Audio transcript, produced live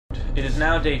It is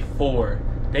now day 4.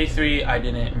 Day 3, I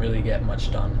didn't really get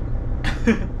much done.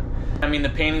 I mean, the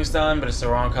painting's done, but it's the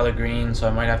wrong color green, so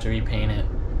I might have to repaint it.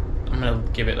 I'm gonna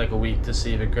give it like a week to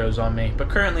see if it grows on me. But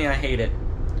currently, I hate it.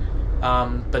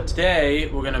 But today,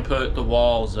 we're gonna put the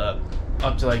walls up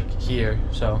to like here.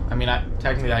 So, I mean,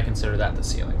 technically I consider that the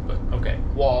ceiling, but okay.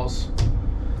 Walls.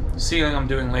 Ceiling I'm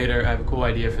doing later. I have a cool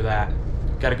idea for that.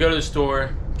 Gotta go to the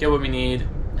store, get what we need,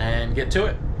 and get to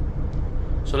it.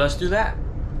 So let's do that.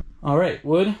 Alright,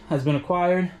 wood has been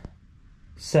acquired.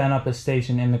 Setting up a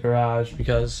station in the garage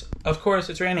because, of course,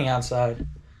 it's raining outside.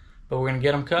 But we're gonna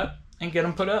get them cut and get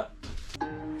them put up.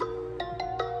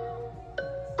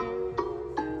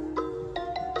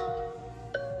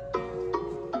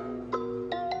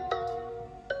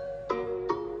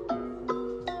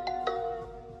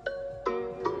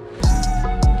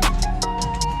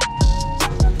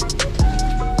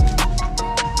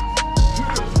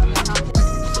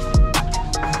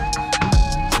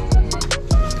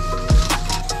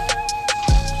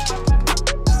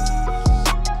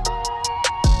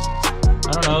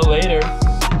 Later.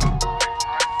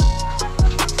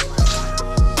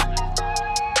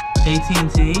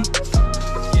 AT&T?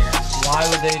 Yeah. Why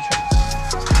would they try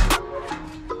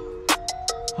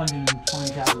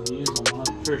 120,000 views on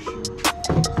one for sure?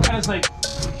 That is like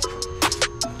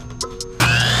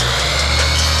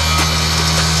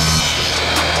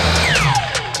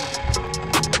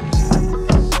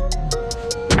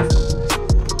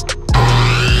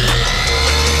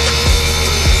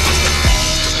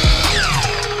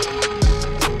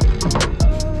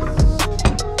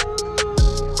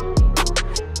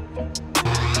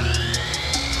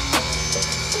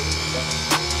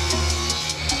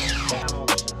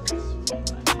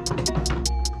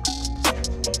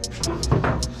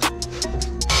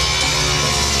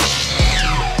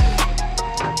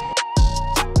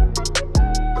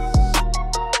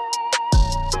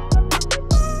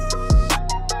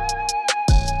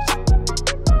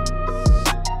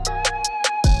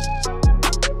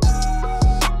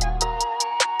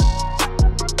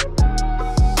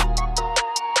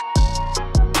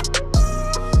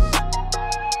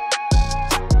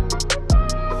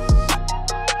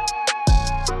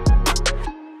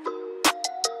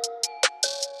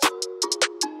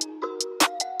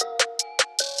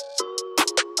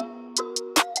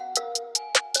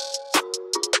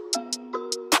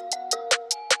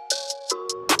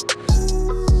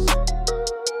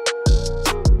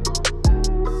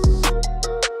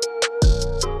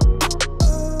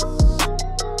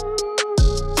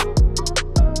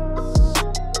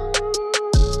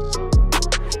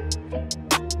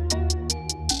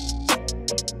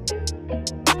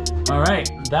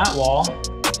Alright, that wall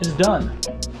is done.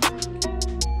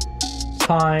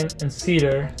 Pine and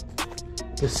cedar.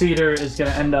 The cedar is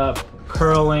gonna end up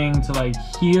curling to like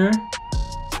here,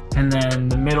 and then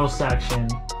the middle section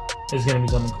is gonna be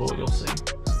something cool, you'll see.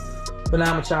 But now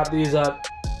I'm gonna chop these up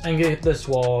and get this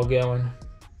wall going.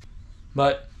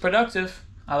 But productive,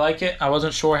 I like it. I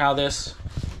wasn't sure how this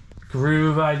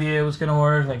groove idea was gonna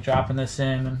work, like dropping this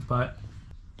in, but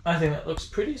I think that looks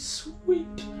pretty sweet.